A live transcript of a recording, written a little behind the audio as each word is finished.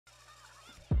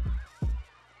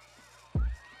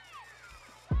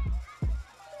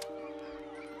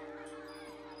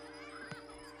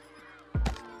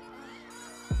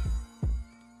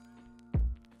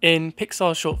In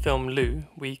Pixar's short film Lou,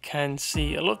 we can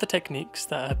see a lot of the techniques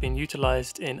that have been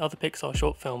utilised in other Pixar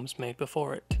short films made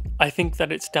before it. I think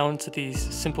that it's down to these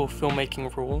simple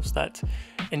filmmaking rules that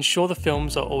ensure the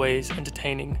films are always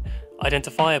entertaining,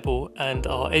 identifiable, and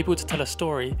are able to tell a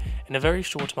story in a very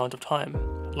short amount of time.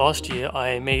 Last year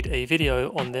I made a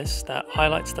video on this that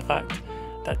highlights the fact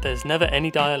that there's never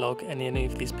any dialogue in any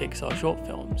of these Pixar short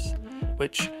films,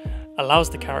 which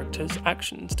allows the characters'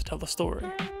 actions to tell the story.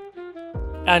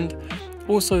 And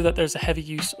also that there's a heavy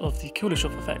use of the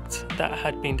Kuleshov effect that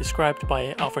had been described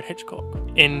by Alfred Hitchcock.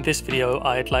 In this video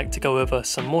I'd like to go over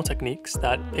some more techniques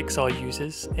that Pixar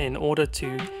uses in order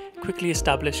to quickly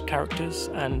establish characters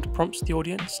and prompts the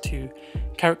audience to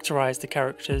characterize the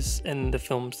characters in the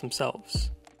films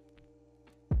themselves.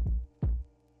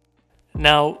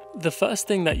 Now, the first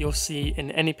thing that you'll see in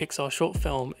any Pixar short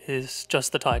film is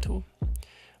just the title,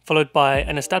 followed by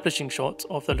an establishing shot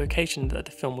of the location that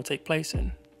the film will take place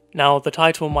in. Now, the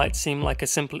title might seem like a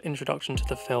simple introduction to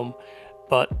the film,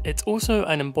 but it's also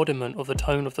an embodiment of the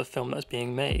tone of the film that's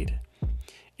being made.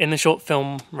 In the short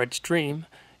film Red's Dream,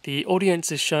 the audience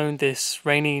is shown this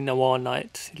rainy noir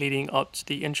night leading up to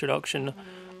the introduction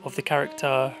of the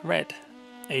character Red,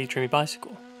 a dreamy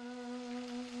bicycle.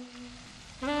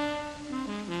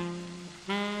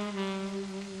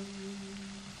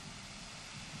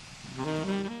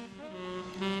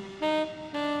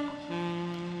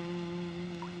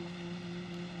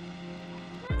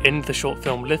 In the short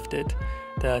film Lifted,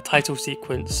 the title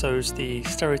sequence shows the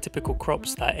stereotypical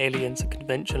crops that aliens are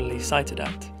conventionally sighted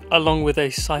at, along with a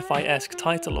sci-fi-esque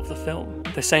title of the film.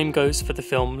 The same goes for the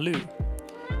film Lou.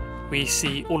 We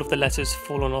see all of the letters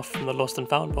fallen off from the lost and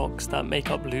found box that make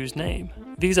up Lou's name.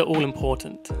 These are all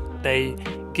important. They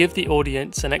give the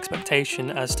audience an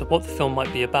expectation as to what the film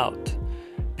might be about.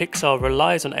 Pixar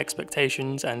relies on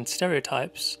expectations and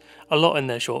stereotypes a lot in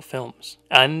their short films.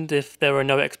 And if there are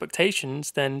no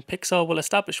expectations, then Pixar will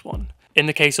establish one. In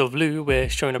the case of Lou, we're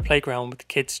shown a playground with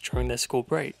kids during their school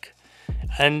break.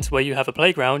 And where you have a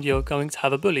playground, you're going to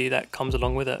have a bully that comes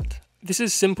along with it. This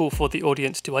is simple for the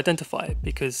audience to identify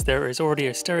because there is already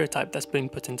a stereotype that's been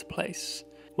put into place.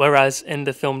 Whereas in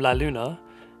the film La Luna,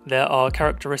 there are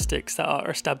characteristics that are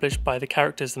established by the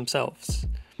characters themselves.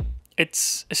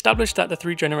 It's established that the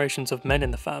three generations of men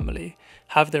in the family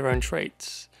have their own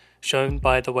traits, shown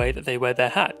by the way that they wear their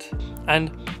hat,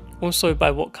 and also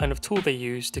by what kind of tool they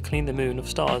use to clean the moon of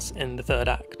stars in the third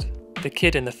act. The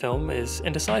kid in the film is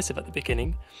indecisive at the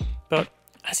beginning, but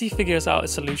as he figures out a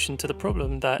solution to the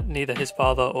problem that neither his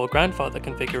father or grandfather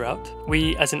can figure out,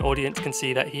 we as an audience can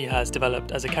see that he has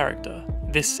developed as a character.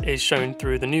 This is shown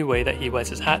through the new way that he wears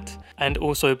his hat, and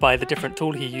also by the different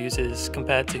tool he uses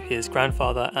compared to his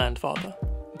grandfather and father.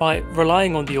 By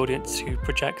relying on the audience to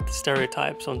project the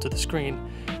stereotypes onto the screen,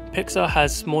 Pixar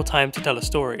has more time to tell a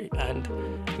story and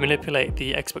manipulate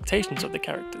the expectations of the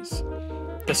characters.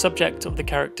 The subject of the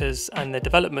characters and their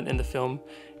development in the film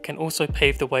can also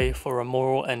pave the way for a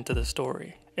moral end to the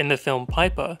story. In the film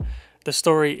Piper, the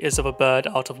story is of a bird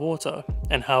out of water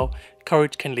and how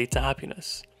courage can lead to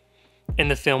happiness. In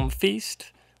the film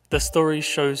Feast, the story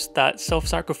shows that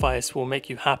self-sacrifice will make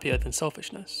you happier than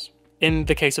selfishness. In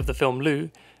the case of the film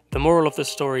Lou, the moral of the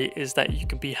story is that you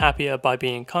can be happier by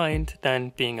being kind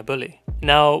than being a bully.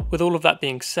 Now, with all of that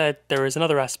being said, there is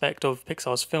another aspect of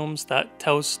Pixar's films that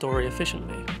tells story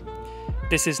efficiently.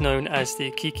 This is known as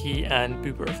the Kiki and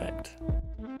Boober effect.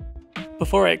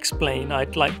 Before I explain,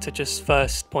 I'd like to just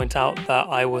first point out that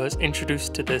I was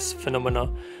introduced to this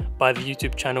phenomena by the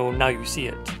YouTube channel Now You See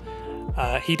It.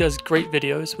 He does great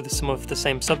videos with some of the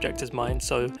same subject as mine,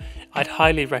 so I'd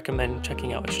highly recommend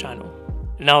checking out his channel.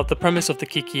 Now, the premise of the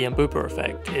Kiki and Boober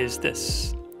effect is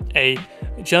this. A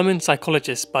German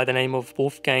psychologist by the name of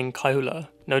Wolfgang Kaula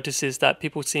notices that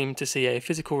people seem to see a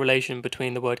physical relation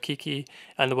between the word Kiki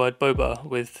and the word Boba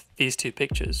with these two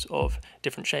pictures of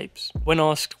different shapes. When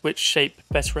asked which shape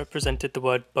best represented the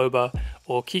word Boba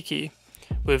or Kiki,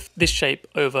 with this shape,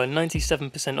 over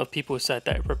 97% of people said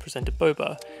that it represented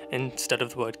Boba instead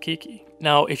of the word Kiki.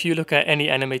 Now, if you look at any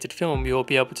animated film, you'll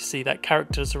be able to see that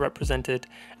characters are represented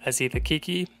as either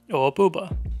Kiki or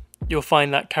Boba. You'll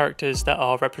find that characters that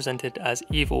are represented as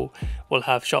evil will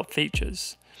have sharp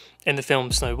features. In the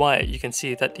film Snow White, you can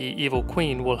see that the evil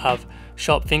queen will have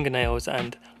sharp fingernails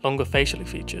and longer facial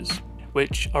features,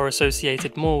 which are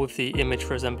associated more with the image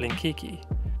resembling Kiki.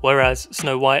 Whereas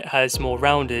Snow White has more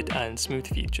rounded and smooth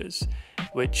features,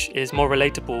 which is more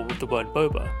relatable with the word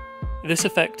Boba. This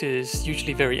effect is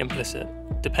usually very implicit,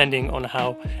 depending on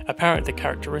how apparent the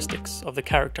characteristics of the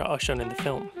character are shown in the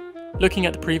film. Looking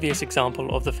at the previous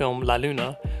example of the film La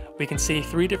Luna, we can see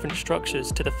three different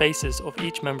structures to the faces of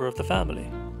each member of the family.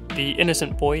 The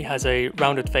innocent boy has a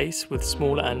rounded face with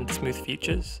small and smooth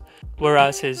features,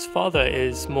 whereas his father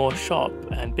is more sharp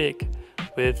and big,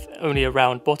 with only a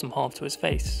round bottom half to his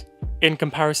face. In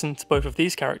comparison to both of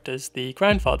these characters, the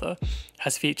grandfather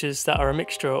has features that are a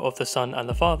mixture of the son and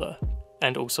the father,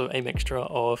 and also a mixture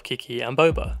of Kiki and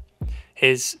Boba.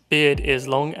 His beard is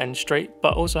long and straight,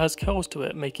 but also has curls to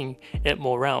it, making it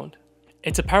more round.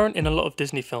 It's apparent in a lot of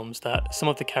Disney films that some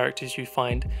of the characters you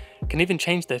find can even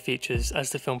change their features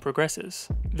as the film progresses.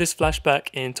 This flashback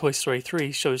in Toy Story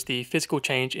 3 shows the physical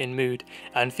change in mood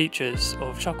and features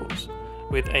of Chuckles.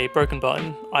 With a broken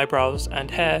button, eyebrows, and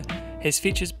hair, his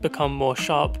features become more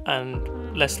sharp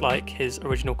and less like his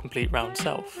original complete round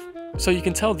self. So you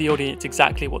can tell the audience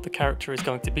exactly what the character is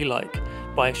going to be like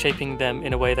by shaping them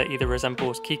in a way that either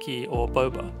resembles Kiki or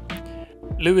Boba.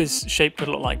 Lou is shaped a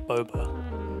lot like Boba,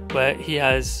 where he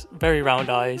has very round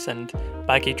eyes and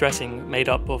baggy dressing made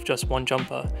up of just one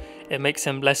jumper. It makes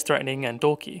him less threatening and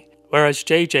dorky. Whereas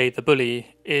JJ the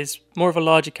bully is more of a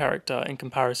larger character in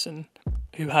comparison,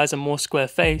 who has a more square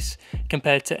face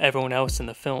compared to everyone else in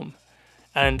the film,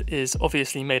 and is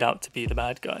obviously made out to be the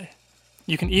bad guy.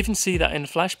 You can even see that in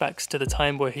flashbacks to the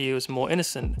time where he was more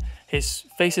innocent, his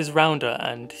face is rounder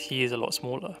and he is a lot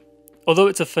smaller. Although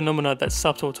it's a phenomenon that's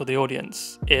subtle to the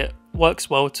audience, it works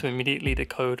well to immediately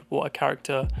decode what a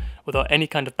character without any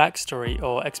kind of backstory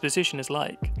or exposition is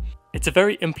like. It's a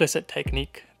very implicit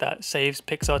technique that saves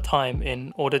Pixar time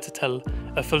in order to tell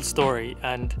a full story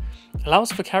and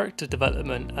allows for character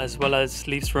development as well as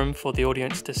leaves room for the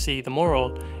audience to see the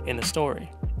moral in the story.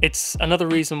 It's another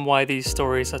reason why these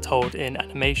stories are told in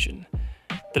animation.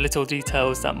 The little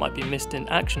details that might be missed in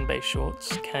action-based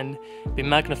shorts can be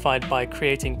magnified by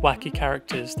creating wacky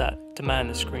characters that demand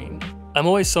the screen. I'm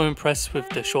always so impressed with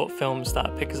the short films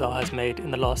that Pixar has made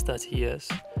in the last 30 years.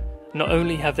 Not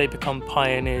only have they become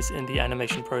pioneers in the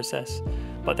animation process,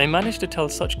 but they manage to tell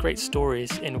such great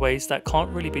stories in ways that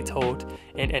can't really be told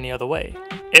in any other way.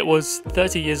 It was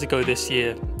 30 years ago this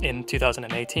year, in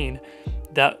 2018,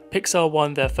 that Pixar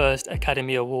won their first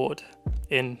Academy Award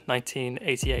in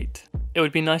 1988. It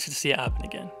would be nicer to see it happen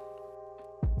again.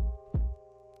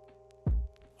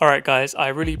 Alright guys, I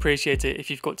really appreciate it if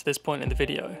you've got to this point in the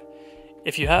video.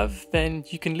 If you have, then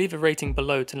you can leave a rating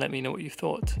below to let me know what you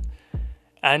thought.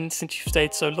 And since you've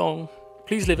stayed so long,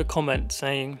 please leave a comment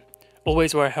saying,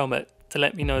 always wear a helmet, to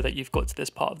let me know that you've got to this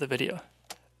part of the video.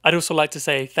 I'd also like to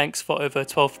say thanks for over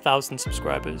 12,000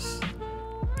 subscribers.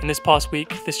 In this past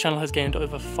week, this channel has gained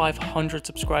over 500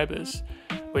 subscribers,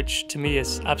 which to me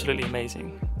is absolutely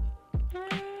amazing.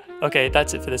 Okay,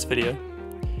 that's it for this video.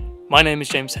 My name is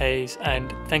James Hayes,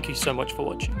 and thank you so much for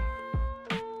watching.